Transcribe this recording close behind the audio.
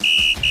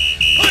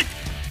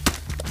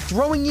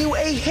throwing you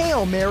a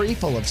Hail Mary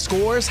full of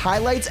scores,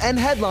 highlights, and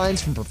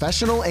headlines from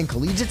professional and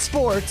collegiate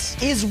sports,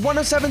 is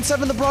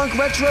 107.7 The Bronx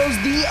Retro's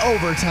The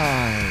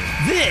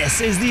Overtime.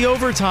 This is The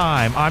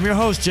Overtime. I'm your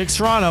host, Jake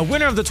Serrano,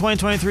 winner of the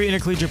 2023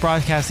 Intercollegiate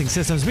Broadcasting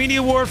Systems Media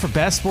Award for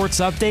Best Sports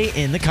Update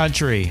in the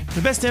country.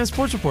 The Best Damn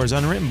Sports Report is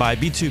underwritten by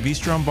B2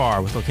 Bistro and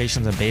Bar, with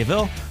locations in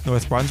Bayville,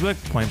 North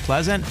Brunswick, Point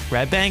Pleasant,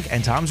 Red Bank,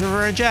 and Toms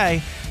River and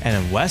Jay,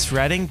 and in West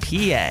Reading,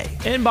 PA.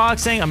 In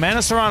boxing,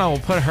 Amanda Serrano will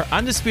put her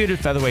undisputed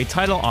featherweight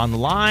title on the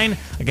line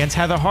against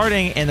Heather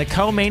Harding in the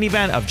co-main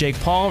event of Jake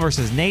Paul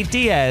versus Nate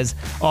Diaz,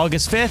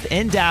 August 5th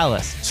in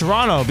Dallas.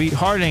 Serrano beat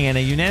Harding in a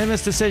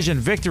unanimous decision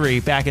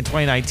victory back in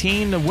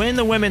 2019 to win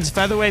the women's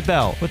featherweight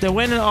belt. With the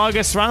win in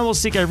August, Serrano will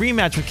seek a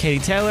rematch with Katie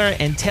Taylor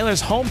in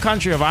Taylor's home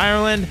country of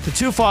Ireland. The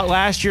two fought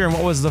last year in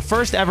what was the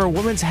first ever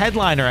women's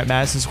headliner at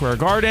Madison Square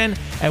Garden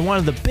and one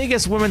of the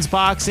biggest women's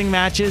boxing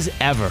matches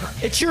ever.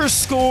 It's your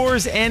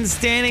scores and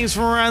standings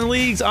from around the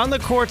leagues. On the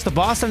courts, the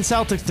Boston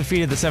Celtics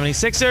defeated the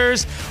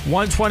 76ers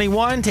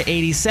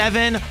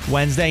 121-87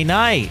 Wednesday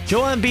night.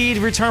 Joel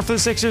Embiid returned for the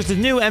Sixers the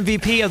new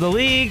MVP of the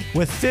league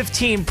with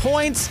 15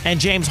 points and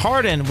James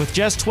Harden with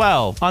just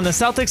 12. On the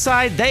Celtics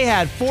side, they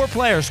had 4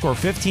 players score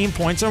 15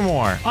 points or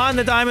more. On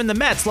the diamond, the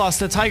Mets lost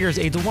to the Tigers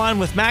 8-1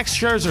 with Max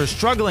Scherzer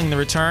struggling to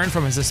return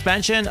from his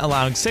suspension,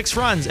 allowing 6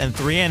 runs in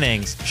 3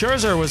 innings.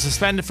 Scherzer was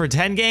suspended for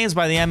 10 games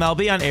by the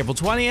MLB on April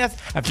 20th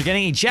after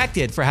getting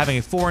ejected for having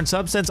a foreign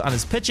substance on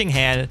his pitching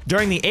hand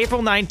during the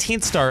April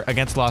 19th start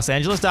against the Los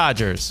Angeles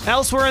Dodgers.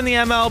 Elsewhere in the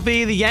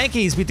MLB, the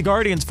Yankees beat the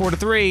Guardians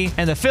 4-3,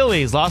 and the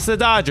Phillies lost to the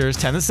Dodgers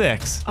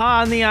 10-6.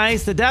 On the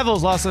ice, the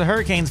Devils lost to the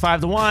Hurricanes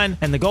 5-1,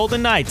 and the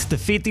Golden Knights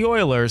defeat the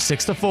Oilers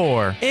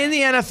 6-4. In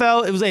the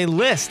NFL, it was a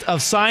list of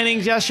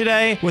signings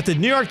yesterday, with the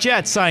New York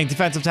Jets signing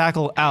defensive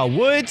tackle Al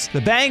Woods, the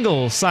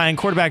Bengals signing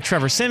quarterback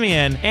Trevor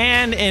Siemian,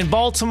 and in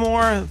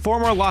Baltimore,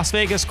 former Las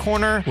Vegas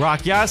corner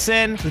Rock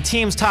Ya-Sin, the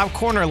team's top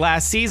corner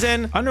last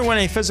season, underwent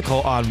a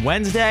physical on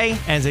Wednesday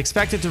and is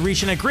expected to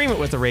reach an agreement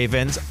with the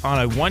Ravens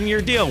on a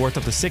 1-year deal worth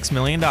up to $6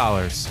 million.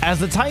 As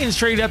the Titans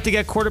traded up to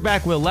get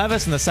quarterback Will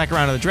Levis in the second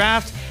round of the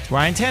draft,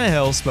 Ryan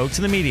Tannehill spoke to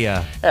the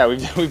media. Yeah,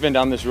 we've been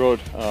down this road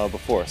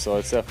before, so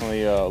it's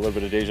definitely a little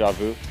bit of deja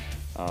vu.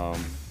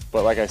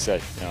 But like I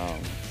said,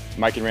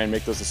 Mike and Rand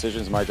make those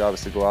decisions. My job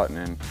is to go out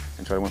and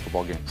try to win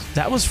football games.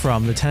 That was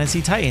from the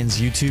Tennessee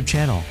Titans YouTube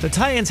channel. The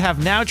Titans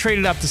have now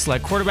traded up to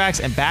select quarterbacks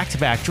in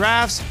back-to-back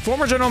drafts.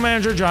 Former general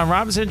manager John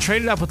Robinson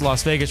traded up with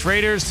Las Vegas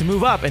Raiders to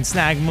move up and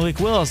snag Malik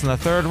Willis in the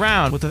 3rd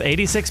round with the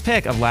 86th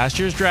pick of last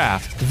year's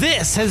draft.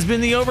 This has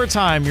been The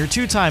Overtime, your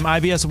 2-time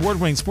IBS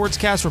award-winning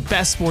sportscast for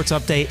best sports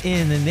update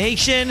in the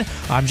nation.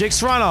 I'm Jake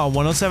Serrano,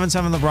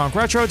 107.7 The Bronx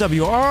Retro,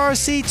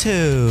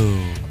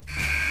 WRC2.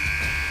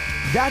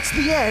 That's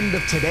the end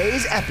of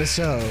today's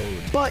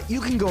episode. But you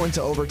can go into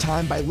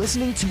overtime by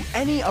listening to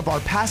any of our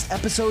past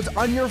episodes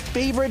on your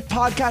favorite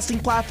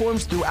podcasting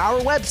platforms through our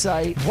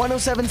website,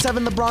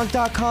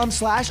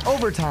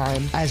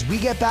 1077thebronx.com/overtime, as we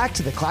get back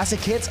to the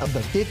classic hits of the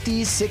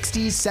 50s,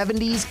 60s,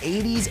 70s,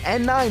 80s,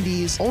 and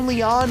 90s,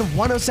 only on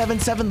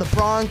 1077 The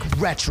Bronx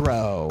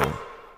Retro.